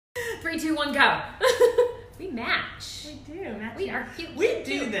3, 2, 1, go. We match. We do. We are cute. We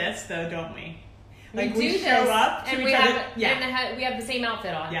do this though, don't we? Like we show up to and each we other. have we have the same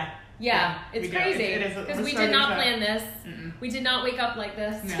outfit on. Yeah. It's we do. crazy It is because we did not plan this. Mm-mm. We did not wake up like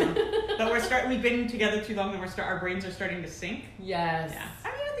this. No, but we've been together too long, and our brains are starting to sync. Yes. Yeah, I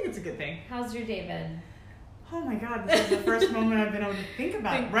mean, I think it's a good thing. How's your day been? Oh my God, this is the first moment I've been able to think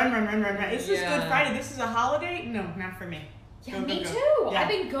about. Run. Is this Good Friday? This is a holiday? No, not for me. Yeah, go, me go. too. Yeah. I've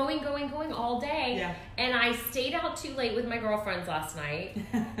been going all day. Yeah. And I stayed out too late with my girlfriends last night,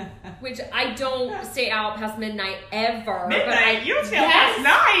 which I don't stay out past midnight ever. Midnight? You don't stay out past 9.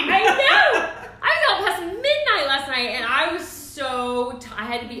 I know. I was out past midnight last night, and I was so I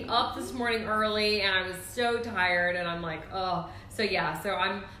had to be up this morning early, and I was so tired, and I'm like, oh. So yeah, so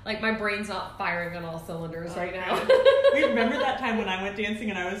I'm like, my brain's not firing on all cylinders right now. We remember that time when I went dancing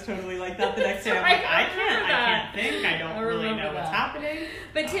and I was totally like that the next day. I'm like, I can't think. I don't really know what's happening.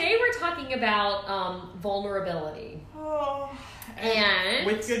 But today we're talking about vulnerability. Oh, and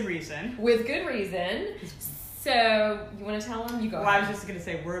with good reason. With good reason. So you want to tell them? You go. Well, I was just gonna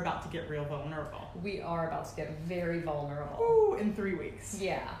say we're about to get real vulnerable. We are about to get very vulnerable. Ooh, in 3 weeks.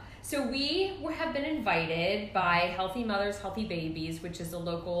 Yeah. So we have been invited by Healthy Mothers, Healthy Babies, which is a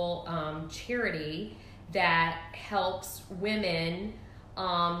local charity that helps women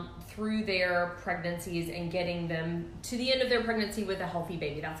through their pregnancies and getting them to the end of their pregnancy with a healthy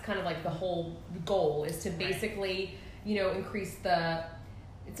baby. That's kind of like the whole goal, is to basically, increase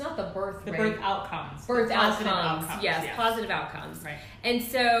it's not the birth rate. Birth outcomes. Birth outcomes. Yes, positive outcomes. Right. And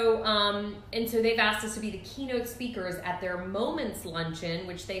so they've asked us to be the keynote speakers at their Moments Luncheon,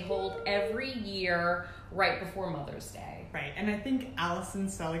 which they hold every year right before Mother's Day. Right. And I think Allison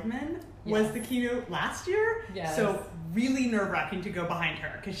Seligman was the keynote last year. Yes. So really nerve-wracking to go behind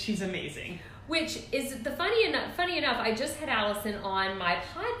her because she's amazing. Which is funny enough, I just had Allison on my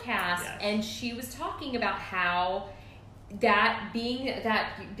podcast, and she was talking about how that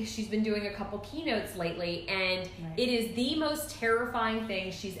she's been doing a couple keynotes lately, and it is the most terrifying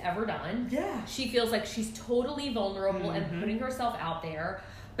thing she's ever done. Yeah. She feels like she's totally vulnerable and putting herself out there,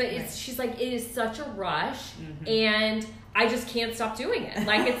 but she's like, it is such a rush, and I just can't stop doing it.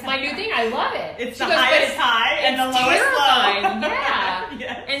 Like, it's my new thing. I love it. It's the highest high and the lowest terrifying. low. Yeah.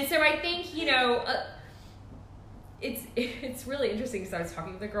 Yes. And so I think, it's really interesting, because I was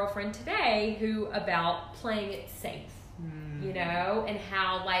talking with a girlfriend today about playing it safe. And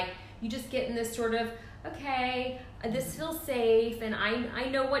how, like, you just get in this sort of, okay, this feels safe, and I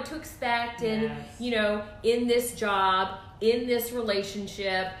know what to expect, and, in this job, in this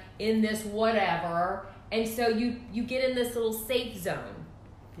relationship, in this whatever, and so you get in this little safe zone.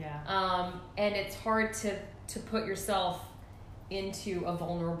 Yeah. And it's hard to put yourself into a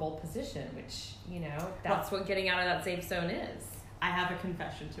vulnerable position, which, that's what getting out of that safe zone is. I have a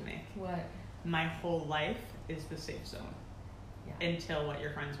confession to make. What? My whole life is the safe zone. Yeah. Until what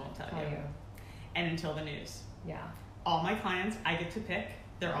your friends won't tell you. And until the news. Yeah. All my clients, I get to pick.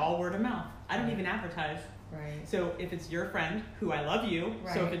 They're all word of mouth. I don't even advertise. Right. So if it's your friend, who I love you.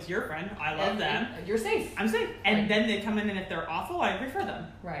 Right. So if it's your friend, I love them. You're safe. I'm safe. And then they come in, and if they're awful, I refer them.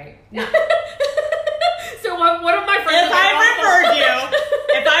 Right. So what of my friends? If I referred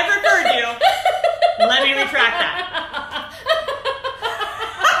you, let me retract that.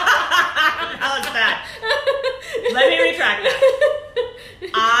 How is that? Let me retract that.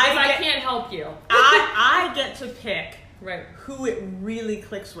 I can't help you. I get to pick who it really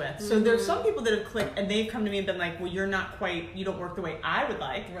clicks with. So there's some people that have clicked, and they've come to me and been like, well, you don't work the way I would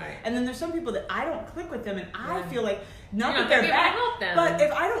like. Right. And then there's some people that I don't click with them, and I feel like, not you're that they're bad, help them. but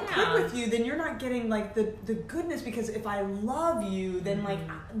if I don't click with you, then you're not getting, like, the goodness, because if I love you, then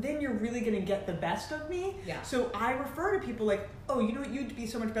then you're really going to get the best of me. Yeah. So I refer to people like, oh, you'd be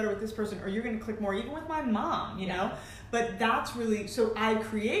so much better with this person, or you're going to click more, even with my mom, you know? But that's really, so I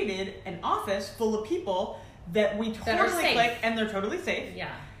created an office full of people that we totally click, and they're totally safe. Yeah.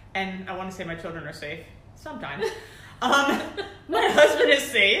 And I want to say my children are safe sometimes. My husband is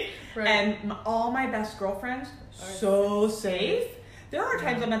safe, and all my best girlfriends so safe. There are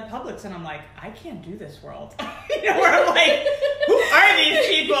times I'm at Publix and I'm like, I can't do this world. Where I'm like, who are these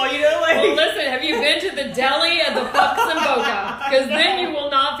people? Well, listen, have you been to the deli at the Bucks and Boca? Because then you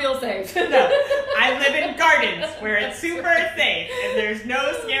will not feel safe. No, I live in Gardens where it's super safe and there's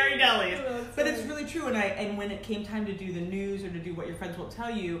no scary delis. But it's really true. And when it came time to do the news or to do what your friends won't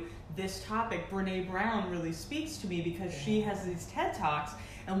tell you, this topic, Brene Brown really speaks to me, because she has these TED Talks.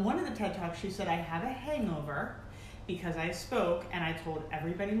 And one of the TED Talks, she said, I have a hangover because I spoke and I told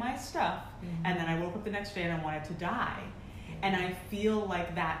everybody my stuff, and then I woke up the next day and I wanted to die. And I feel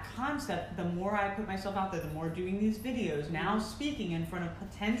like that concept, the more I put myself out there, the more doing these videos, now speaking in front of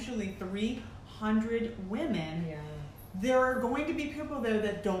potentially 300 women, there are going to be people there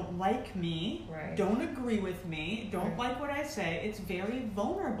that don't like me, don't agree with me, don't like what I say. It's very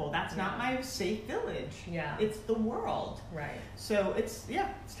vulnerable. That's not my safe village. It's the world. So it's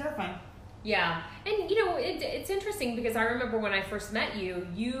terrifying. Yeah. And it's interesting because I remember when I first met you,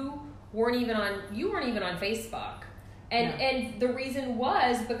 you weren't even on Facebook. And the reason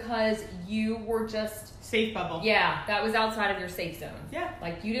was because you were just safe bubble. Yeah, that was outside of your safe zone. Yeah.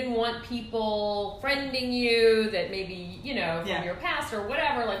 Like you didn't want people friending you that maybe, from your past or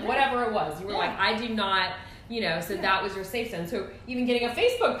whatever, whatever it was. You were like, I do not, so that was your safe zone. So even getting a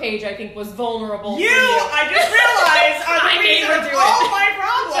Facebook page, I think, was vulnerable for you. I just realized are the reason of all my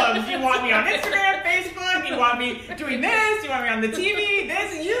problems. You want me on Instagram, Facebook, you want me doing this, you want me on the TV,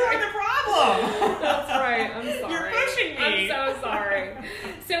 this, you are the problem. That's right. I'm sorry. You're pushing me. I'm so sorry.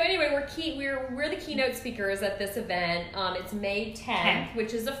 So anyway, we're the keynote speakers at this event. It's May 10th,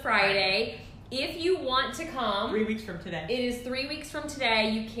 which is a Friday. If you want to come, 3 weeks from today. It is 3 weeks from today.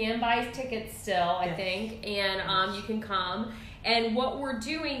 You can buy tickets still, I think, and you can come. And what we're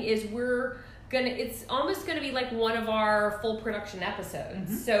doing is it's almost gonna be like one of our full production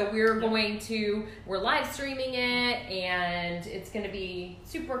episodes. So we're live streaming it, and it's gonna be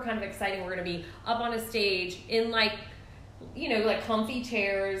super kind of exciting. We're gonna be up on a stage in like comfy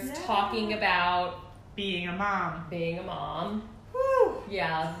chairs, talking about being a mom. Woo.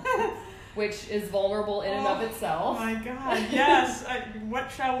 Yeah. Which is vulnerable in and of itself. Oh my God, yes.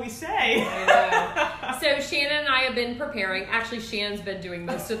 What shall we say? I know. So Shannon and I have been preparing. Actually, Shannon's been doing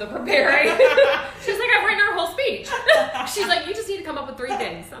most of the preparing. She's like, I've written our whole speech. She's like, you just need to come up with 3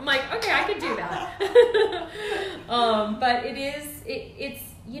 things. I'm like, okay, I can do that. But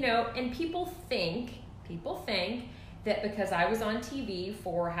it's and people think that because I was on TV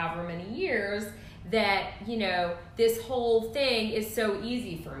for however many years, that, this whole thing is so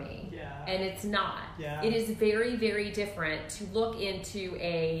easy for me. And it's not. It is very, very different to look into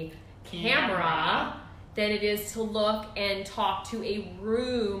a camera than it is to look and talk to a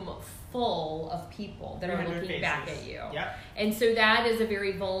room full of people that are looking back at you. And so that is a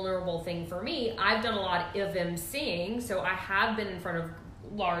very vulnerable thing for me. I've done a lot of emceeing, so I have been in front of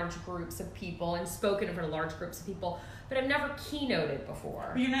large groups of people and spoken in front of large groups of people, but I've never keynoted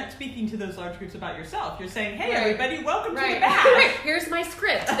before. But you're not speaking to those large groups about yourself. You're saying, hey, everybody, welcome to the bash. Here's my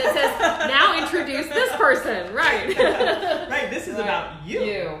script that says, now introduce this person. This is about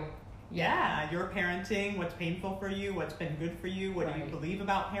you. Yeah, your parenting, what's painful for you, what's been good for you, what do you believe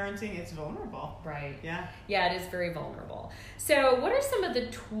about parenting. It's vulnerable. Yeah, it is very vulnerable. So what are some of the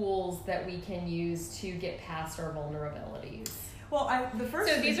tools that we can use to get past our vulnerabilities? Well,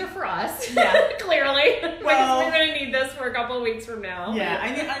 these are for us. Clearly. Well, we're going to need this for a couple of weeks from now.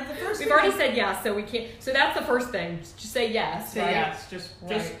 The first we've already said yes, so we can't. So that's the first thing. Just say yes. Say yes. Just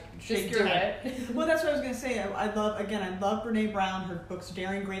shake your head. Well, that's what I was going to say. I love Brene Brown. Her books,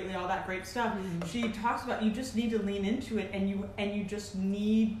 Daring Greatly, all that great stuff. She talks about you just need to lean into it, and you just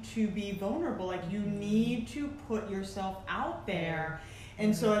need to be vulnerable. Like you need to put yourself out there.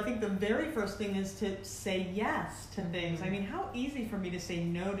 And so I think the very first thing is to say yes to things. I mean, how easy for me to say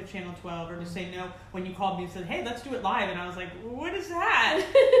no to Channel 12 or to say no when you called me and said, hey, let's do it live. And I was like, what is that?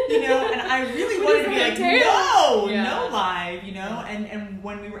 And I really wanted to be like, no live, And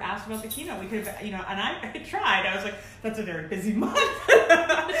when we were asked about the keynote, we could have, and I tried. I was like, that's a very busy month.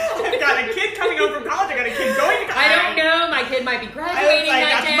 I've got a kid coming home from college. I got a kid going to college. I don't know. My kid might be graduating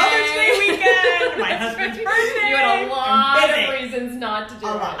that day. Mother's Day weekend. My husband's birthday. You had a lot of reasons not to do it.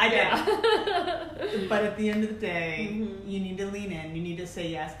 I did. But at the end of the day, you need to lean in. You need to say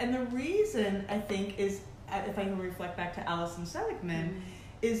yes. And the reason, I think, is, if I can reflect back to Alison Seligman,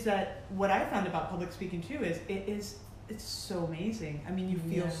 is that what I found about public speaking, too, is it's so amazing. I mean, you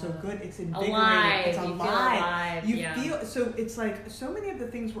feel so good. It's invigorating. It's alive. You feel so. It's like so many of the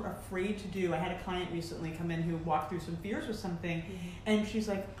things we're afraid to do. I had a client recently come in who walked through some fears with something, and she's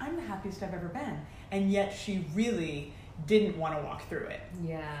like, "I'm the happiest I've ever been," and yet she really didn't want to walk through it.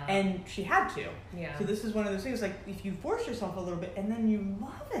 And she had to. So this is one of those things, like, if you force yourself a little bit and then you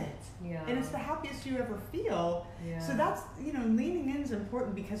love it. And it's the happiest you ever feel. So that's, leaning in is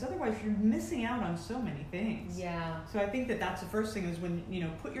important, because otherwise you're missing out on so many things. So I think that's the first thing, is when,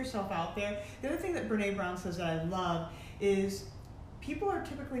 put yourself out there. The other thing that Brene Brown says that I love is people are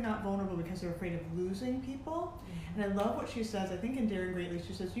typically not vulnerable because they're afraid of losing people. And I love what she says. I think in Daring Greatly,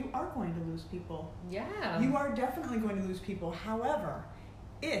 she says, you are going to lose people. You are definitely going to lose people. However,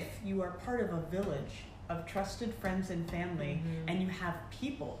 if you are part of a village of trusted friends and family, and you have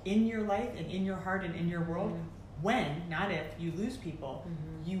people in your life and in your heart and in your world, when, not if, you lose people,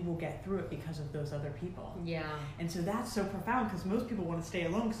 you will get through it because of those other people. Yeah. And so that's so profound, because most people want to stay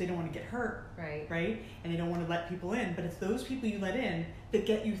alone because they don't want to get hurt. Right? And they don't want to let people in. But it's those people you let in that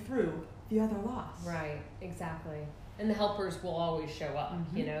get you through the other loss. Right. Exactly. And the helpers will always show up,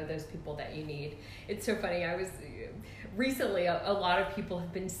 you know, those people that you need. It's so funny. I was recently, a lot of people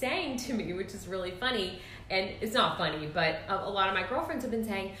have been saying to me, which is really funny, and it's not funny, but a lot of my girlfriends have been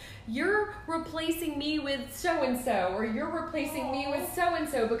saying, you're replacing me with so-and-so, or you're replacing me with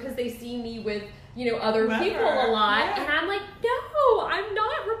so-and-so, because they see me with, you know, other people a lot. Yeah. And I'm like, no, I'm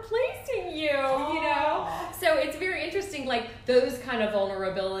not replacing you, you know? So it's very interesting, like those kind of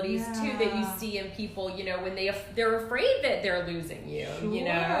vulnerabilities too that you see in people, you know, when they're afraid that they're losing you, you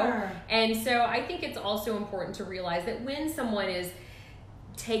know? And so I think it's also important to realize that when someone is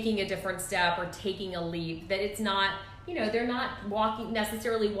taking a different step or taking a leap, that it's not, you know, they're not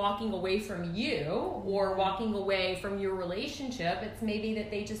necessarily walking away from you or walking away from your relationship. It's maybe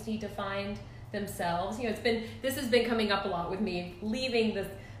that they just need to find themselves. You know, this has been coming up a lot with me, leaving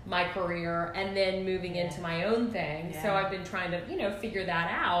my career and then moving into my own thing. So I've been trying to, you know, figure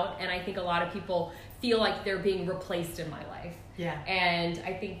that out. And I think a lot of people feel like they're being replaced in my life. Yeah. And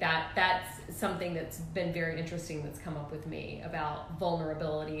I think that's something that's been very interesting that's come up with me about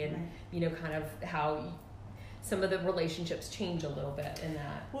vulnerability and, you know, kind of how some of the relationships change a little bit in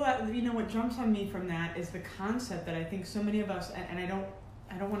that. Well, you know, what jumps on me from that is the concept that I think so many of us, and I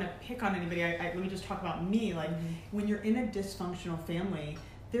don't want to pick on anybody. Let me just talk about me. Like, when you're in a dysfunctional family,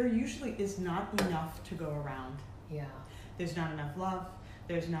 there usually is not enough to go around. Yeah. There's not enough love.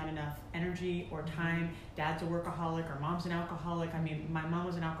 There's not enough energy or time. Dad's a workaholic or mom's an alcoholic. I mean, my mom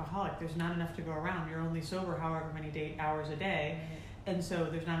was an alcoholic. There's not enough to go around. You're only sober however many hours a day. And so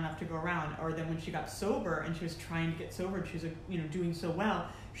there's not enough to go around. Or then when she got sober and she was trying to get sober and she was, you know, doing so well,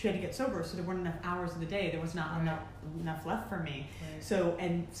 she had to get sober. So there weren't enough hours of the day. There was not enough left for me. So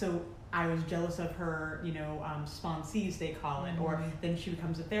I was jealous of her, you know, sponsees, they call it, or then she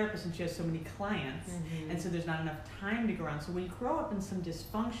becomes a therapist and she has so many clients, and so there's not enough time to go around. So when you grow up in some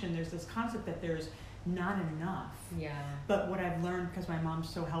dysfunction, there's this concept that there's not enough. Yeah. But what I've learned, because my mom's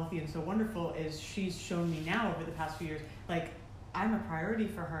so healthy and so wonderful, is she's shown me now over the past few years, like, I'm a priority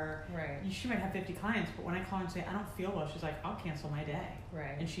for her. Right. She might have 50 clients, but when I call her and say, I don't feel well, she's like, I'll cancel my day.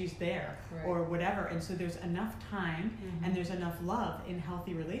 Right. And she's there. Right. Or whatever. And so there's enough time and there's enough love in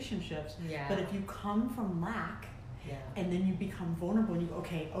healthy relationships. Yeah. But if you come from lack and then you become vulnerable and you go,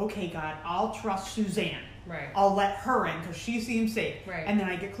 okay, God, I'll trust Suzanne. Right. I'll let her in because she seems safe. Right. And then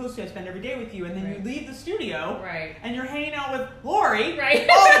I get close to you, I spend every day with you, and then you leave the studio and you're hanging out with Lori all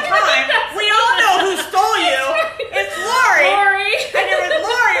the time. We all know who stole you. It's Lori. And you're with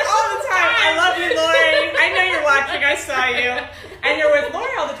Lori all the time. I love you, Lori. I know you're watching. I saw you. And you're with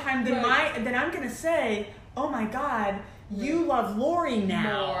Lori all the time. Then I'm going to say, oh my God, you love Lori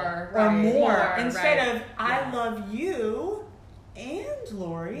now. More. Instead of, I love you and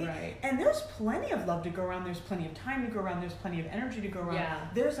Lori. Right. And there's plenty of love to go around. There's plenty of time to go around. There's plenty of energy to go around. Yeah.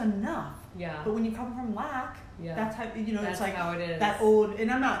 There's enough. Yeah. But when you come from lack, that's how, you know, that's it's like how it is. That old,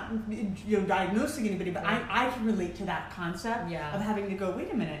 and I'm not, you know, diagnosing anybody, but I can relate to that concept of having to go,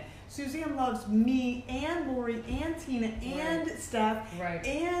 wait a minute, Suzanne loves me and Lori and Tina and Steph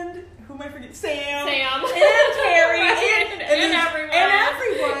and who am I forgetting? Sam and Terry and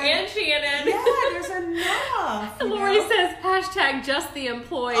everyone and Shannon. Yeah, there's enough. Lori says hashtag just the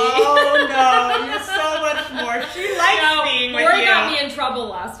employee. Oh no, you're so much more. She likes being with you. Lori got me in trouble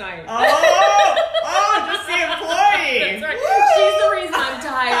last night. Oh, just the employee. That's right. She's the reason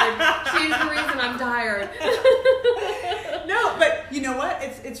I'm tired. No, but you know what?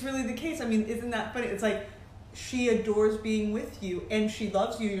 It's really the case. I mean, isn't that funny? It's like she adores being with you and she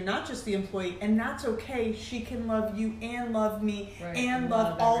loves you. You're not just the employee, and that's okay. She can love you and love me and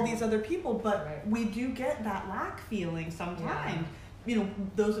love all these other people, but we do get that lack feeling sometimes. Yeah. You know,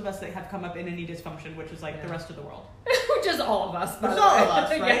 those of us that have come up in any dysfunction, which is like the rest of the world. Which is all of us. Which is all of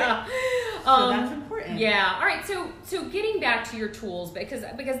us, right? Yeah. So that's important. Yeah. All right. So getting back to your tools, because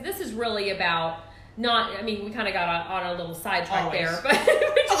this is really about not, I mean, we kind of got on a little sidetrack there, but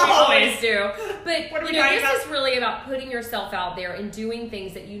which we always do. But you know, this is really about putting yourself out there and doing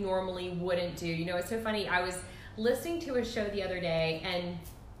things that you normally wouldn't do. You know, it's so funny. I was listening to a show the other day,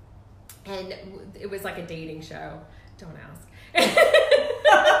 and it was like a dating show. Don't ask.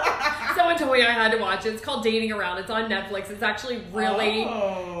 Someone told me I had to watch it. It's called Dating Around. It's on Netflix. It's actually really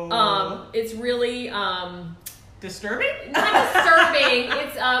it's really disturbing? Not disturbing.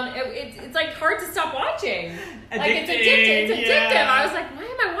 It's like hard to stop watching. Addicting. Like it's addictive. It's addictive. I was like, why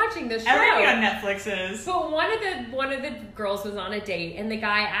am I watching this show? Everything on Netflix is. But one of the girls was on a date, and the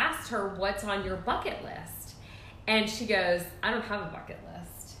guy asked her, "What's on your bucket list?" And she goes, I don't have a bucket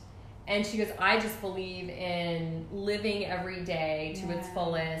list. And she goes, I just believe in living every day to its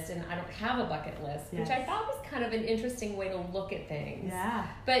fullest, and I don't have a bucket list, which I thought was kind of an interesting way to look at things. Yeah.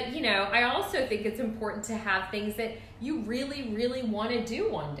 But, you know, I also think it's important to have things that you really, really want to do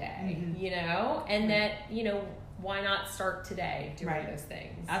one day, you know, and that, you know, why not start today doing those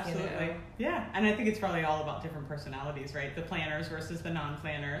things? Absolutely. You know? Yeah. And I think it's probably all about different personalities, right? The planners versus the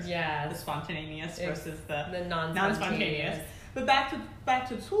non-planners. Yes. The spontaneous versus the non-spontaneous. But back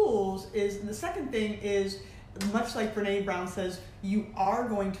to tools is the second thing is, much like Brene Brown says, you are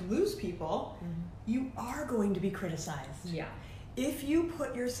going to lose people. You are going to be criticized. Yeah. If you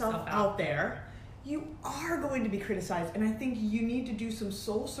put yourself out there, you are going to be criticized. And I think you need to do some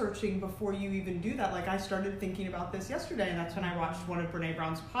soul searching before you even do that. Like, I started thinking about this yesterday, and that's when I watched one of Brene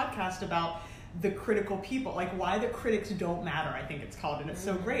Brown's podcasts about the critical people, like why the critics don't matter, I think it's called, and it's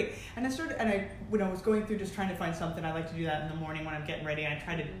so great. And when I was going through just trying to find something, I like to do that in the morning when I'm getting ready. I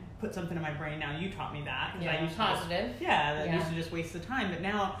try to put something in my brain. Now you taught me that. Yeah, I used positive. I used to just waste the time, but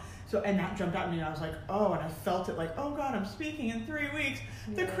now. And that jumped out at me, and I was like, oh, and I felt it like, oh God, I'm speaking in 3 weeks.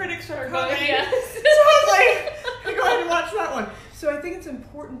 The critics are coming. Yes. So I was like, go ahead and watch that one. So I think it's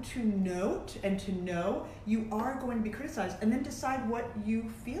important to note and to know you are going to be criticized, and then decide what you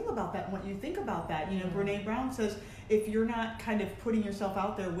feel about that and what you think about that. You know, Brene Brown says, if you're not kind of putting yourself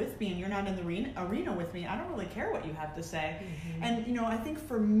out there with me and you're not in the arena with me, I don't really care what you have to say. And, you know, I think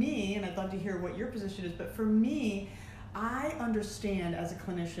for me, and I'd love to hear what your position is, but for me, I understand as a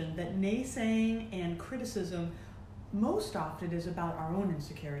clinician that naysaying and criticism most often is about our own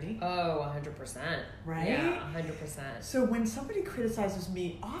insecurity. Oh, 100%. Right? Yeah, 100%. So when somebody criticizes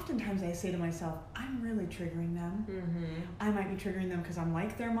me, oftentimes I say to myself, I'm really triggering them. I might be triggering them because I'm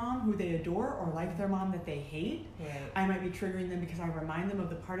like their mom, who they adore, or like their mom that they hate. Right. I might be triggering them because I remind them of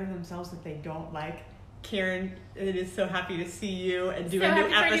the part of themselves that they don't like. Karen, it is so happy to see you and do a new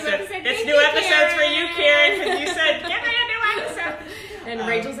episode. It's new episodes for you, Karen, because you said, give me a new episode. And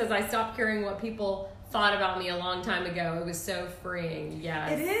Rachel says, I stopped caring what people thought about me a long time ago. It was so freeing.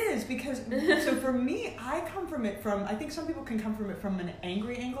 Yes. It is, because, so for me, I think some people can come from it from an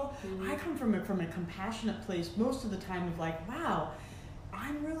angry angle. I come from it from a compassionate place most of the time of like, wow,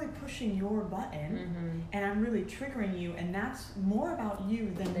 I'm really pushing your button and I'm really triggering you, and that's more about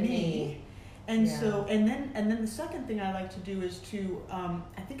you than me. And so, and then the second thing I like to do is to,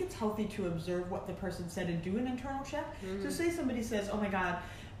 I think it's healthy to observe what the person said and do an internal check. So say somebody says, oh my God,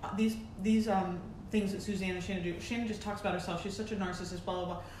 these things that Suzanne and Shannon do, Shannon just talks about herself, she's such a narcissist, blah, blah,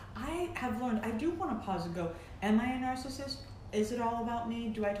 blah. I have learned, I do want to pause and go, am I a narcissist? Is it all about me?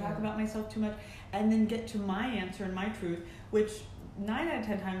 Do I talk about myself too much? And then get to my answer and my truth, which 9 out of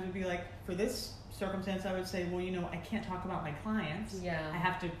 10 times would be like, for this circumstance, I would say, well, you know, I can't talk about my clients. Yeah. I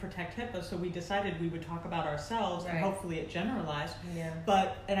have to protect HIPAA, so we decided we would talk about ourselves, and hopefully it generalized. Yeah.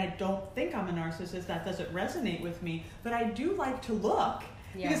 And I don't think I'm a narcissist. That doesn't resonate with me. But I do like to look,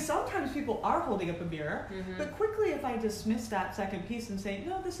 because sometimes people are holding up a mirror. But quickly, if I dismiss that second piece and say,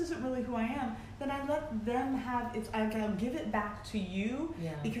 no, this isn't really who I am, then I let them have it. I'll give it back to you,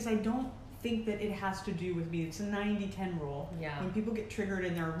 because I don't think that it has to do with me. It's a 90-10 rule. Yeah. When people get triggered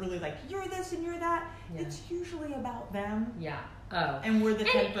and they're really like, you're this and you're that, it's usually about them. Yeah. Oh. And we're the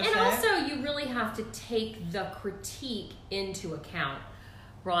 10%. And also, you really have to take the critique into account.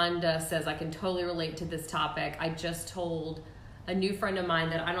 Rhonda says, I can totally relate to this topic. I just told a new friend of mine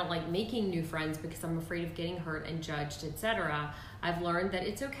that I don't like making new friends because I'm afraid of getting hurt and judged, etc. I've learned that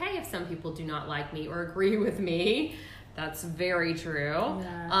it's okay if some people do not like me or agree with me. That's very true.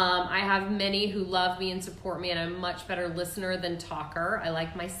 Yeah. I have many who love me and support me, and I'm a much better listener than talker. I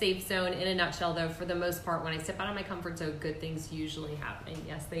like my safe zone. In a nutshell, though, for the most part, when I step out of my comfort zone, good things usually happen.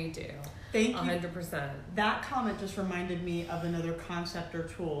 Yes, they do. Thank you. 100%. That comment just reminded me of another concept or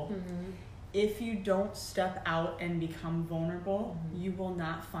tool. If you don't step out and become vulnerable, you will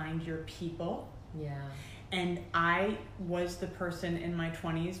not find your people. Yeah. And I was the person in my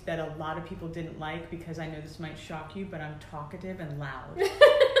 20s that a lot of people didn't like, because I know this might shock you, but I'm talkative and loud.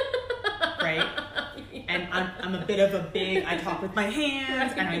 Right? And I'm a bit of I talk with my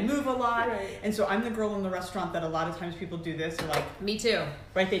hands and I move a lot. Right. And so I'm the girl in the restaurant that a lot of times people do this. They're like, me too.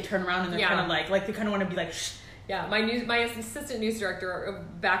 Right? They turn around and they're kind of like they kind of want to be like, shh. Yeah, my assistant news director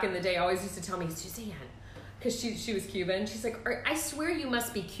back in the day always used to tell me, Suzanne, because she was Cuban. She's like, I swear you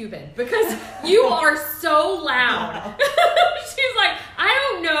must be Cuban because you are so loud. She's like, I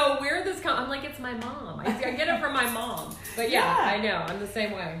don't know where this comes. I'm like, it's my mom. I get it from my mom. But yeah, I know. I'm the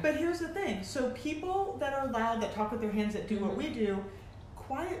same way. But here's the thing. So people that are loud, that talk with their hands, that do what we do,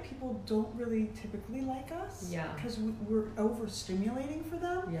 quiet people don't really typically like us. Yeah. Because we're overstimulating for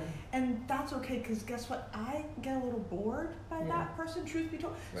them. Yeah. And that's okay, because guess what? I get a little bored by that person, truth be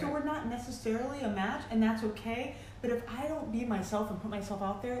told. Right. So we're not necessarily a match, and that's okay. But if I don't be myself and put myself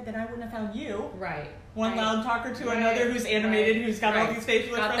out there, then I wouldn't have found you. Right. One loud talker to another who's animated, who's got all these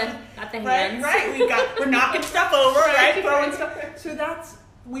facial expressions. Got the hands. Right. We're knocking stuff over, right? Throwing stuff. So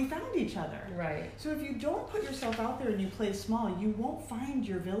we found each other. Right. So if you don't put yourself out there and you play small, you won't find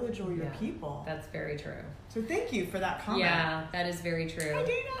your village or your people. That's very true. So thank you for that comment. Yeah, that is very true. Hi,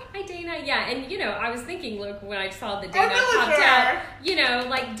 Dana. Hi, Dana. Yeah, and I was thinking, look, when I saw that Dana popped out,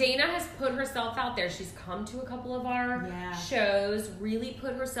 like Dana has put herself out there. She's come to a couple of our shows, really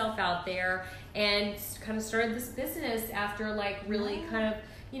put herself out there, and kind of started this business after really kind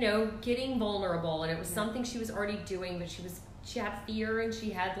of, getting vulnerable. And it was something she was already doing, but she had fear, and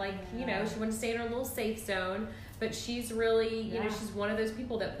she had she wanted to stay in her little safe zone. But she's really, she's one of those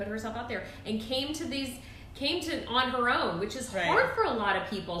people that put herself out there and came to on her own, which is hard for a lot of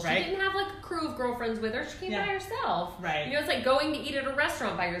people. She didn't have a crew of girlfriends with her. She came by herself. Right. It's like going to eat at a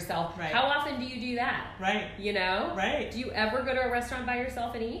restaurant by yourself. Right. How often do you do that? Right. Right. Do you ever go to a restaurant by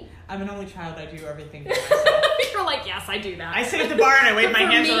yourself and eat? I'm an only child. I do everything by myself. You're like, yes, I do that. I sit at the bar and I wave my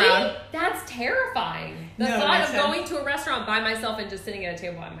hands around. That's terrifying. The thought of going to a restaurant by myself and just sitting at a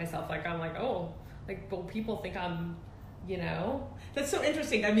table by myself, I'm like, oh, will people think I'm, That's so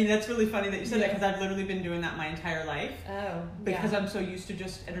interesting. I mean, that's really funny that you said that, because I've literally been doing that my entire life. Oh, because I'm so used to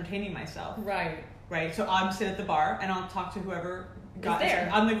just entertaining myself. Right. Right. So I'm sit at the bar and I'll talk to whoever got there.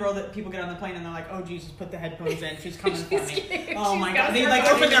 I'm the girl that people get on the plane and they're like, oh Jesus, put the headphones in. She's coming for me. Oh my God. They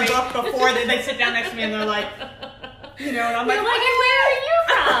open their book before they sit down next to me and they're like, and I'm like, and where are you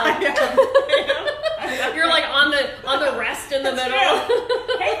from? You're like on the rest in the middle.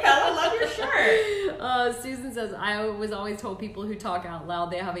 Hey fella, love your shirt. Susan says, I was always told people who talk out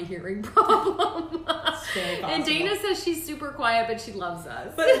loud, they have a hearing problem. And Dana says she's super quiet, but she loves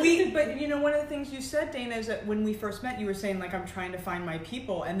us. But one of the things you said, Dana, is that when we first met, you were saying I'm trying to find my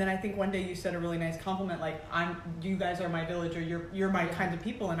people. And then I think one day you said a really nice compliment, you guys are my village, or you're my kinds of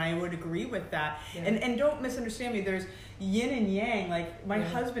people. And I would agree with that. Yeah. And don't misunderstand me. There's yin and yang. My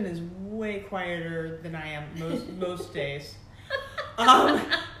husband is way quieter than I am most days.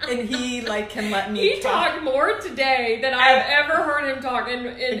 And he can let me talk. Talked more today than I've ever heard him talk.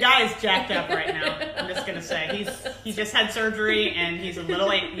 The guy is jacked up right now. I'm just gonna say he just had surgery and he's a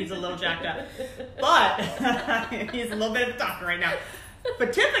little jacked up, but he's a little bit of a talker right now.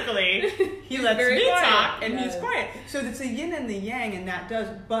 But typically he lets me talk and he's quiet. So it's a yin and the yang, and that does.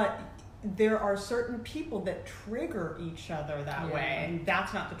 But there are certain people that trigger each other that way, and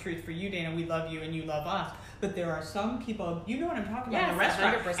that's not the truth for you, Dana. We love you and you love us. But there are some people, you know what I'm talking about, in the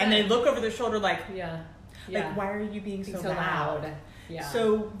restaurant, 100%. And they look over their shoulder why are you being so loud? Yeah.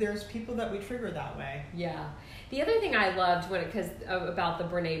 So there's people that we trigger that way. Yeah. The other thing I loved about the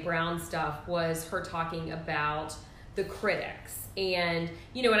Brene Brown stuff was her talking about the critics. And,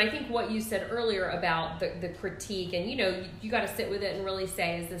 and I think what you said earlier about the critique, and, you got to sit with it and really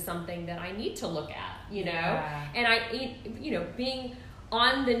say, is this something that I need to look at, Yeah. And being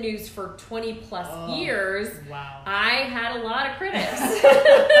on the news for 20 plus years, I had a lot of critics.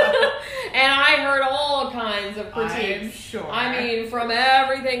 And I heard all kinds of critiques. I'm sure. I mean, from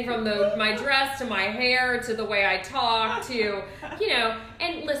everything from my dress to my hair to the way I talk to,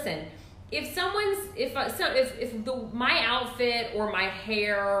 and listen, if my outfit or my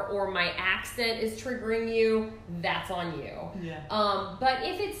hair or my accent is triggering you, that's on you. Yeah. But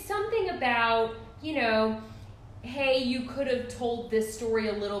if it's something about, hey, you could have told this story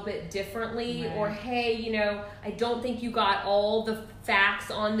a little bit differently, or hey, I don't think you got all the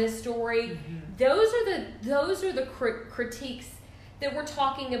facts on this story. Mm-hmm. Those are the critiques that we're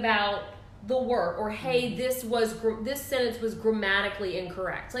talking about the work, or hey, this sentence was grammatically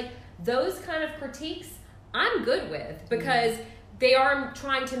incorrect. Those kind of critiques I'm good with, because they are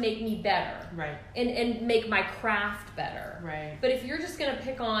trying to make me better. Right. And make my craft better. Right. But if you're just going to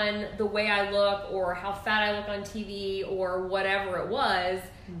pick on the way I look, or how fat I look on TV, or whatever it was,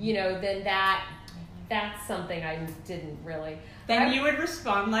 then that's something I didn't really. Then you would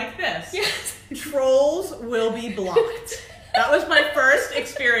respond like this. Yes. Trolls will be blocked. That was my first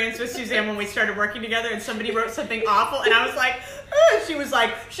experience with Suzanne when we started working together, and somebody wrote something awful, and I was like, she was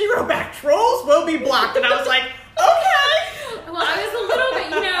like, she wrote back, trolls will be blocked. And I was like, okay. Well, I was a little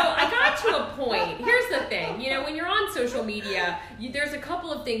bit, I got to a point. Here's the thing, when you're on social media, there's a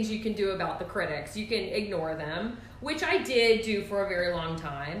couple of things you can do about the critics. You can ignore them, which I did do for a very long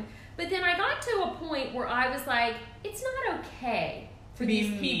time. But then I got to a point where I was like, it's not okay for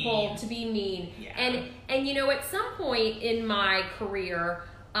these people to be mean. Yeah. And you know, at some point in my career,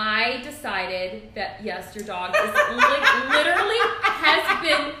 I decided that yes, your dog is literally has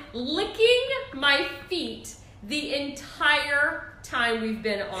been licking my feet the entire time we've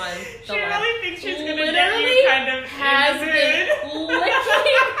been on the She lab. really thinks she's going to get you kind of has in the been mood. licking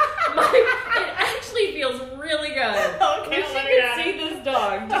it actually feels really good. Okay, You should see this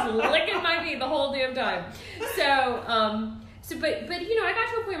dog just licking my feet the whole damn time. But you know, I got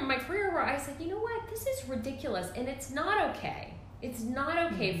to a point in my career where I said, you know what, this is ridiculous, and it's not okay. It's not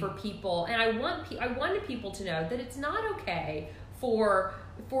okay for people, and I wanted people to know that it's not okay for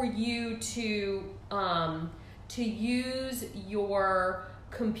you to use your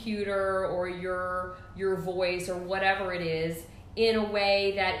computer or your voice or whatever it is in a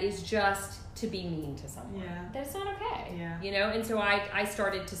way that is just to be mean to someone. Yeah. That's not okay. Yeah. You know, and so I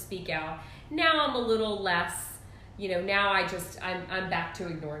started to speak out. Now I'm a little less, you know, now I'm back to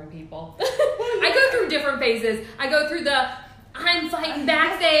ignoring people. I go through different phases. I go through the I'm fighting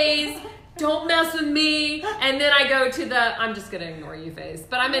back phase, don't mess with me, and then I go to the I'm just gonna ignore you phase.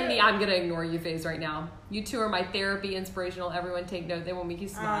 But I'm in the I'm gonna ignore you phase right now. You two are my therapy, inspirational. Everyone take note. They will make you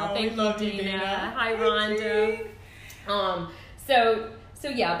smile. Thank you, Dina. Hi, Rhonda. So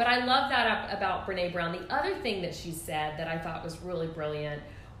yeah, but I love that about Brene Brown. The other thing that she said that I thought was really brilliant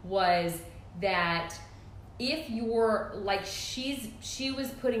was that if you're like she was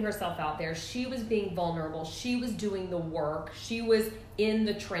putting herself out there, she was being vulnerable, she was doing the work, she was in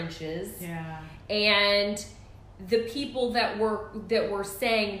the trenches. Yeah. And the people that were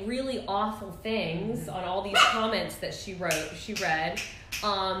saying really awful things on all these comments that she read, she's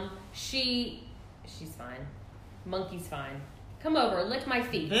fine. Monkey's fine. Come over, lick my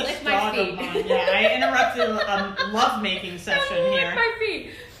feet. This lick dog my feet. Of mine. Yeah, I interrupted a love-making session here. Lick my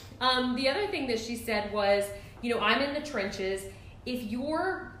feet. The other thing that she said was, you know, I'm in the trenches. If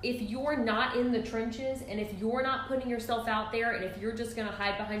you're not in the trenches, and if you're not putting yourself out there, and if you're just gonna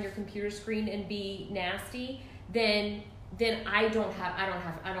hide behind your computer screen and be nasty, then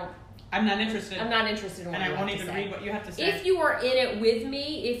I'm not interested. I'm not interested in what you you have to say. And I won't even read what you have to say. If you are in it with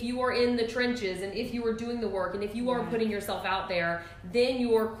me, if you are in the trenches, and if you are doing the work, and if you are putting yourself out there, then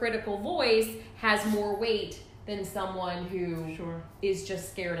your critical voice has more weight than someone who is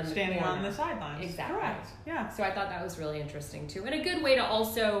just scared in the standing corner. on the sidelines. Exactly. Correct. Yeah. So I thought that was really interesting too, and a good way to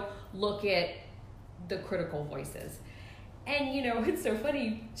also look at the critical voices. And you know, it's so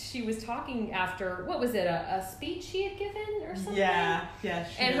funny. She was talking after, what was it, a speech she had given or something? Yeah.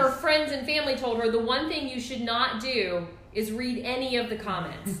 And her friends and family told her the one thing you should not do is read any of the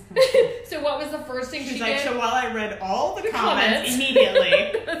comments. So what was the first thing she did? So while I read all the comments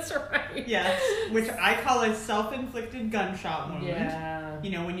immediately. That's right. Yes, which I call a self-inflicted gunshot wound. Yeah.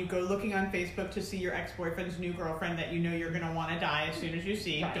 You know, when you go looking on Facebook to see your ex-boyfriend's new girlfriend that you know you're going to want to die as soon as you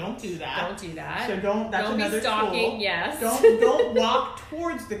see, don't do that. Don't do that. So that's don't another be stalking, tool. Yes. Don't walk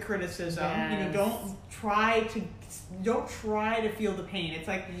towards the criticism. Yes. You know, don't try to feel the pain. It's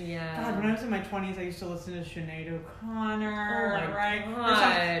like, God, when I was in my 20s, I used to listen to Sinead O'Connor. Oh my right?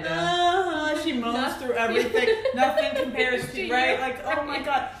 God. She moans through everything. Nothing compares to, right? Like, oh my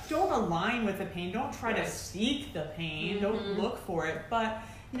God. Don't align with the pain. Don't try to seek the pain. Mm-hmm. Don't look for it. But,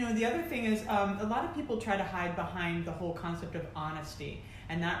 you know, the other thing is a lot of people try to hide behind the whole concept of honesty.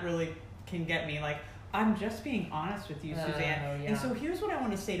 And that really can get me. Like, I'm just being honest with you, Suzanne. And so here's what I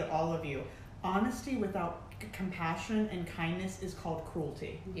want to say to all of you. Honesty without compassion and kindness is called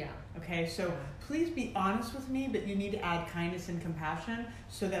cruelty. Yeah. Okay, so please be honest with me, but you need to add kindness and compassion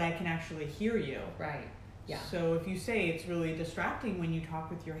so that I can actually hear you. Right. Yeah. So if you say it's really distracting when you talk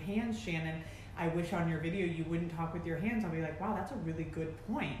with your hands, Shannon, I wish on your video you wouldn't talk with your hands. I'll be like, wow, that's a really good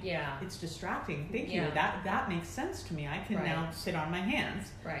point. Yeah. It's distracting. Thank you. That makes sense to me. I can now sit on my hands.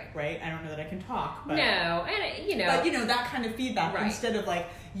 Right. Right? I don't know that I can talk, but... No, and you know... But, you know, that kind of feedback instead of like,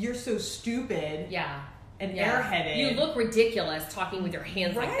 you're so stupid. Yeah. And airheaded. You look ridiculous talking with your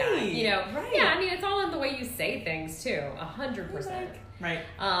hands like that. You know? Right. Yeah, I mean, it's all in the way you say things, too. 100%. Right.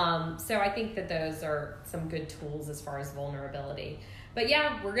 So I think that those are some good tools as far as vulnerability. But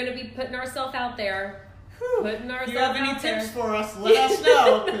yeah, we're going to be putting ourselves out there. If you have any tips for us, let us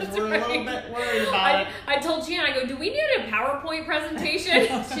know, because we're a little bit worried about it. I told Jan, I go, do we need a PowerPoint presentation?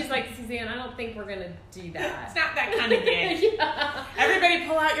 She's like, Suzanne, I don't think we're going to do that. It's not that kind of gig. Everybody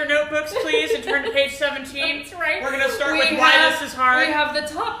pull out your notebooks, please, and turn to page 17. That's right. We're going to start with why this is hard. We have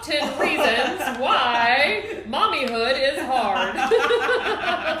the top 10 reasons why mommyhood is hard.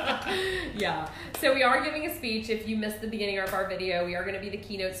 Yeah. So we are giving a speech. If you missed the beginning of our video, we are going to be the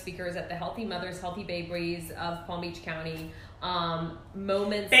keynote speakers at the Healthy Mothers, Healthy Babies of Palm Beach County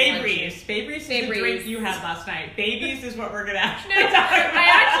moments. Babies. Babies is the drink you had last night. Babies is what we're going to actually talk about. I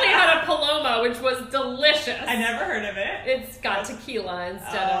actually had a Paloma, which was delicious. I never heard of it. It's got tequila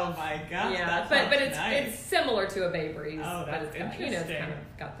instead of. Oh my gosh. Yeah, but it's similar to a Bakery's. Oh, that's interesting. It's kind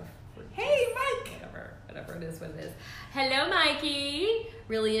of got the. Hey, Mike. Whatever it is, what it is. Hello, Mikey.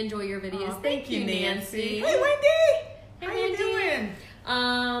 Really enjoy your videos. Thank you, Nancy. Hey, Wendy. How you doing?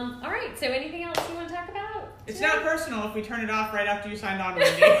 All right. So, anything else you want to talk about? It's not personal if we turn it off right after you signed on,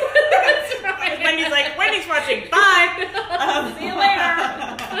 Wendy. That's right. Wendy's like, Wendy's watching. Bye. See you later.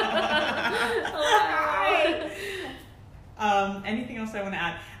 Anything else I want to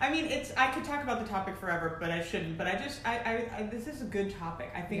add? I mean, I could talk about the topic forever, but I shouldn't. But I this is a good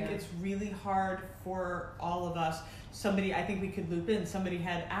topic. I think it's really hard for all of us. I think we could loop in. Somebody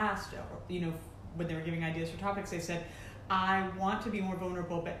had asked, when they were giving ideas for topics, they said, I want to be more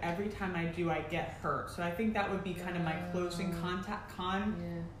vulnerable, but every time I do, I get hurt. So I think that would be kind of my closing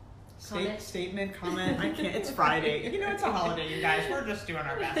statement, comment. I can't. It's Friday. It's a holiday, you guys. We're just doing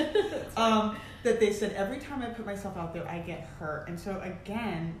our best. That they said, every time I put myself out there, I get hurt. And so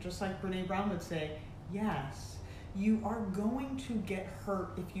again, just like Brene Brown would say, yes, you are going to get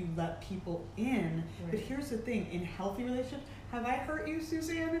hurt if you let people in. Right. But here's the thing, in healthy relationships, have I hurt you,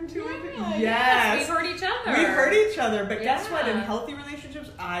 Suzanne, intuitively? Yes. We hurt each other. We hurt each other. But guess what? In healthy relationships,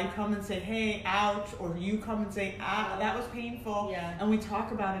 I come and say, hey, ouch, or you come and say, that was painful. Yeah. And we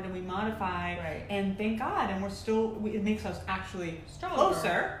talk about it and we modify. Right. And thank God. And it makes us actually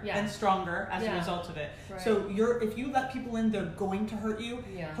closer and stronger as a result of it. Right. So if you let people in, they're going to hurt you.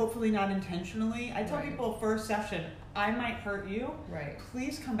 Yeah. Hopefully not intentionally. I tell people first session, I might hurt you. Right.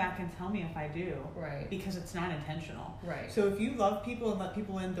 Please come back and tell me if I do. Right. Because it's not intentional. Right. So if you love people and let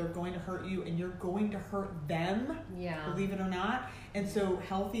people in, they're going to hurt you and you're going to hurt them. Yeah. Believe it or not. And so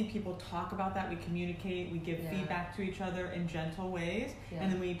healthy people talk about that. We communicate. We give feedback to each other in gentle ways. Yeah.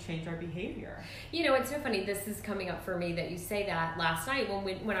 And then we change our behavior. It's so funny. This is coming up for me that you say that. Last night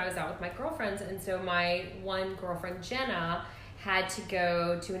when I was out with my girlfriends, and so my one girlfriend, Jenna, had to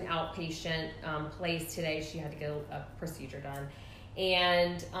go to an outpatient place today. She had to get a procedure done.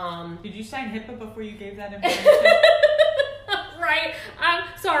 And did you sign HIPAA before you gave that information? Right. I'm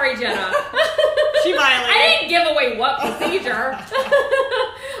sorry, Jenna. She violated. I didn't give away what procedure.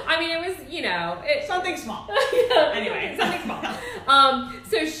 I mean, it was, something small. Anyway. Something small.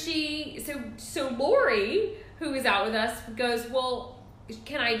 So Lori, who was out with us, goes, well,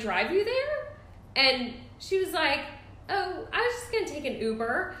 can I drive you there? And she was like, oh, I was just going to take an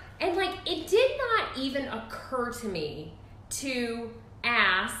Uber. And, it did not even occur to me to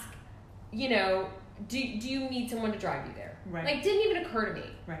ask, do you need someone to drive you there? Right. Didn't even occur to me.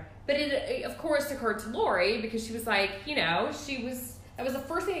 Right. But it, of course, occurred to Lori because she was like, that was the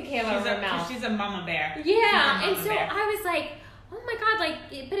first thing that came out of her mouth. She's a mama bear. Yeah. And so I was like, oh, my God,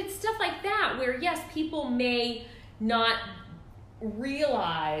 but it's stuff like that where, yes, people may not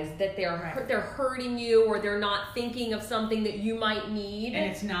realize that they're hurting you or they're not thinking of something that you might need, and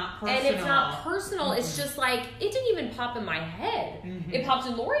it's not personal. Mm-hmm. It's just it didn't even pop in my head. Mm-hmm. It popped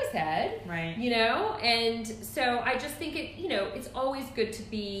in Lori's head, right? And so I just think it's always good to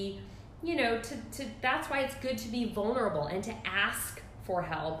be, that's why it's good to be vulnerable and to ask for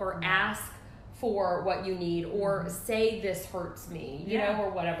help or ask for what you need, or say this hurts me,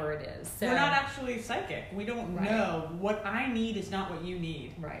 or whatever it is. So, we're not actually psychic. We don't know. What I need is not what you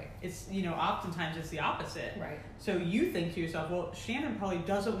need. Right. It's, oftentimes it's the opposite. Right. So you think to yourself, well, Shannon probably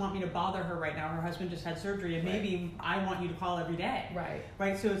doesn't want me to bother her right now. Her husband just had surgery, and maybe I want you to call every day. Right.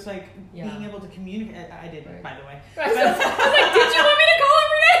 Right. So it's being able to communicate. I did, by the way. Right. So I was like, did you want me to call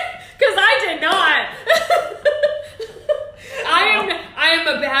every day? Because I did not. I am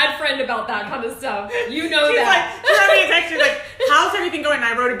a bad friend about that kind of stuff. You know She's that. She wrote me a text. She's like, how's everything going? And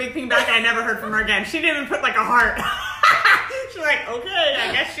I wrote a big thing back and I never heard from her again. She didn't even put a heart. She's like, okay,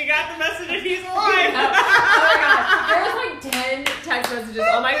 I guess she got the message that he's alive. Oh my God. There's 10 text messages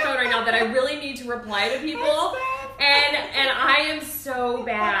on my phone right now that I really need to reply to people. And I am so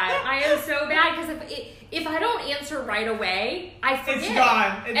bad. Because if I don't answer right away, I forget. It's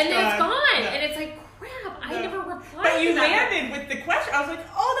gone. It's gone. Yeah. And it's like, crap, I never replied. But you landed with the question. I was like,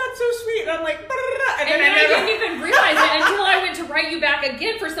 oh, that's so sweet. And I'm like, and then I didn't even realize it until I went to write you back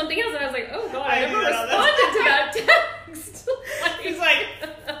again for something else. And I was like, oh, God, I never responded to that text. He's like,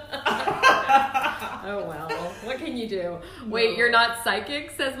 Oh, well. What can you do? Wait, you're not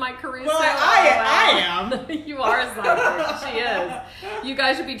psychic, says Mike Caruso? Well, I am. You are psychic. She is. You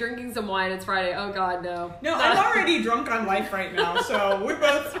guys should be drinking some wine. It's Friday. Oh, God, no. No, I'm already drunk on life right now, so we're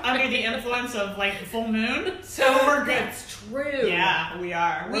both under the influence of, like, the full moon, so we're good. That's true. Yeah, we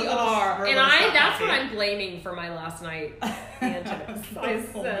are. We are. And that's what I'm blaming for my last night antics. I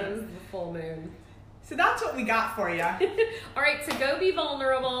says the full moon. So that's what we got for you. All right, so go be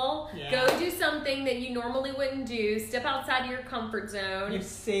vulnerable. Yeah. Go do something that you normally wouldn't do. Step outside your comfort zone. Your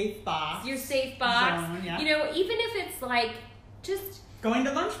safe box. Your safe box. Zone, yeah. You know, even if it's like just going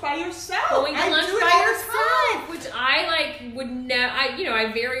to lunch by yourself. Going to lunch do it by all the yourself, time. which I like would never.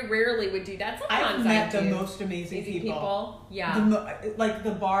 I very rarely would do that. Sometimes I've met the do. most amazing people. Yeah. Like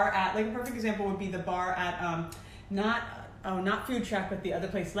the bar at, like a perfect example would be the bar at not Food Shack, but the other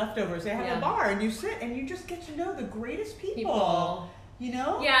place, Leftovers. They have a bar, and you sit and you just get to know the greatest people. You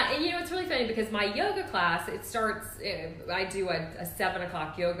know? Yeah, and it's really funny because my yoga class, it starts, I do a 7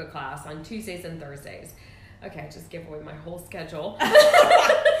 o'clock yoga class on Tuesdays and Thursdays. Okay, I just give away my whole schedule. And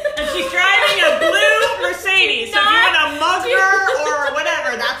she's driving a blue Mercedes, so if you want a mug her or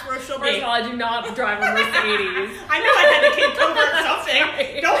whatever, that's where she'll be. First of all, I do not drive a Mercedes. I know I had to keep covert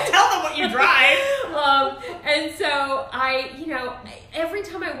something. Don't tell them what you drive. And so every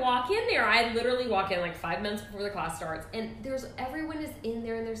time I walk in there, I literally walk in like 5 minutes before the class starts, and everyone is in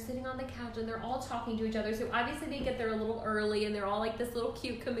there, and they're sitting on the couch, and they're all talking to each other. So obviously they get there a little early, and they're all like this little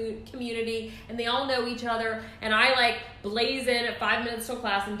cute community, and they all know each other. And I like blaze in at 5 minutes till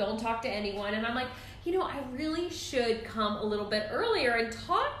class and don't talk to anyone. And I'm like, I really should come a little bit earlier and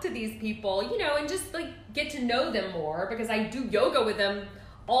talk to these people, and just like get to know them more, because I do yoga with them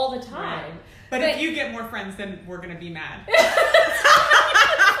all the time. Right. But if you get more friends, then we're going to be mad. Because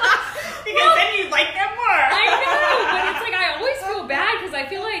then you like them more. I know, but it's like I always feel bad because I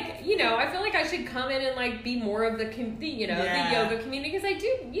feel like I should come in and like be more of the yoga community, because I do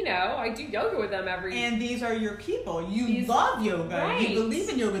yoga with them And these are your people. You love yoga. Right. You believe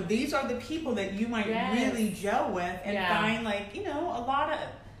in yoga. These are the people that you might really gel with and find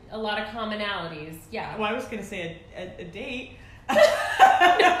a lot of commonalities. Yeah. Well, I was going to say a date.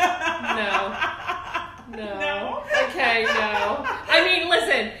 No. Okay, no. I mean,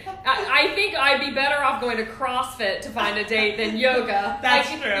 listen, I think I'd be better off going to CrossFit to find a date than yoga. That's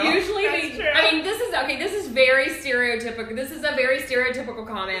true. Usually, true. I mean, this is very stereotypical. This is a very stereotypical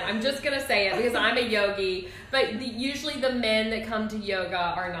comment. I'm just going to say it because I'm a yogi. But usually the men that come to yoga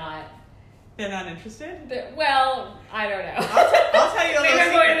are not. They're not interested? Well, I don't know. I'll tell you a little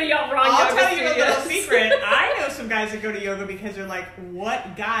secret. Going to the wrong I'll yoga tell you a little studios. secret. I know some guys that go to yoga because they're like,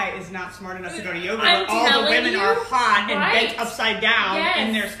 what guy is not smart enough to go to yoga I'm where all the telling women you, are hot and right. bent upside down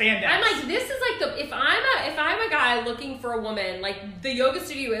in their spandex? I'm like, this is like if I'm a guy looking for a woman, like the yoga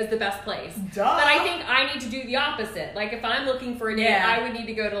studio is the best place. Duh. But I think I need to do the opposite. Like if I'm looking for a date, I would need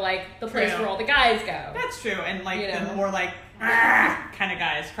to go to like the place where all the guys go. That's true. And like the more like kind of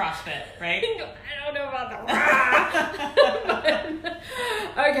guys, CrossFit, right? I don't know about that.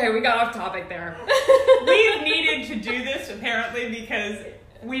 Okay, we got off topic there. We've needed to do this apparently because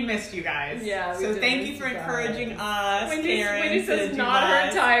we missed you guys. Yeah. So thank you for encouraging us, Karen. Wendy says not her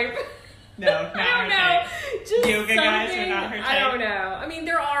type. No, not her type. Just yoga guys are not her type. I don't know. I mean,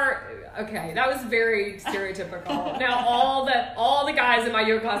 there are. Okay, that was very stereotypical. Now all the guys in my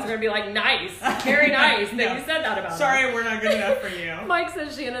yoga class are gonna be like, nice, very nice that you said that about Sorry, us. we're not good enough for you. Mike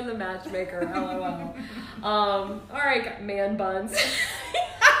says Shannon the matchmaker. LOL. All right, man buns. yes,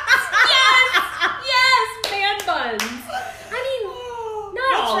 man buns. I mean, not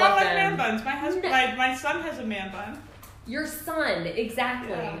What's all wrong of with them. man buns? My son has a man bun. Your son,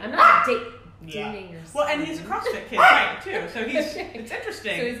 exactly. Yeah. I'm not dating your son. Well, and he's a CrossFit kid, right? Too. So it's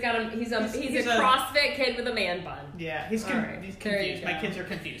interesting. So he's a CrossFit kid with a man bun. Yeah, he's confused. My kids are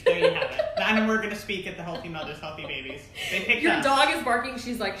confused. There you have it. And we're going to speak at the Healthy Mothers, Healthy Babies. They picked Your us. dog is barking.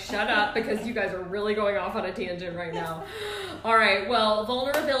 She's like, shut up, because you guys are really going off on a tangent right now. All right. Well,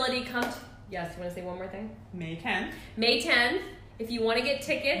 vulnerability comes. Yes. You want to say one more thing? May 10th. May 10th. If you want to get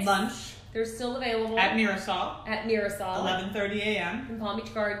tickets, lunch. They're still available at Mirasol. 11:30 a.m. in Palm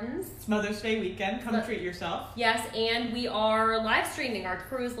Beach Gardens. It's Mother's Day weekend. Come treat yourself. Yes, and we are live streaming. Our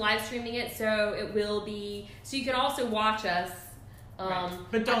crew is live streaming it, so it will be. So you can also watch us. Right.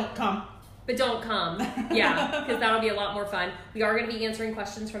 But don't come. But don't come. Yeah, because that'll be a lot more fun. We are going to be answering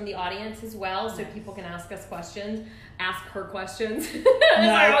questions from the audience as well, so people can ask us questions. Ask her questions. As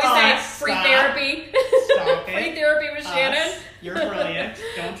I always say, free therapy. Stop it. Free therapy with Shannon. You're brilliant.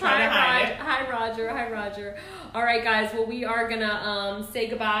 Don't try to hide it. Hi, Roger. All right, guys. Well, we are going to say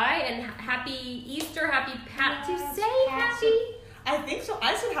goodbye and happy Easter. Happy I think so.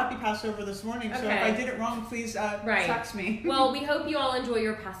 I said Happy Passover this morning, so if I did it wrong, please text me. Well, we hope you all enjoy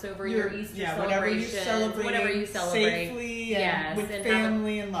your Passover, your Easter celebration, whatever you celebrate. Safely and with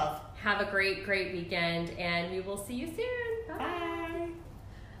family and love. Have a great, great weekend, and we will see you soon. Bye. Bye.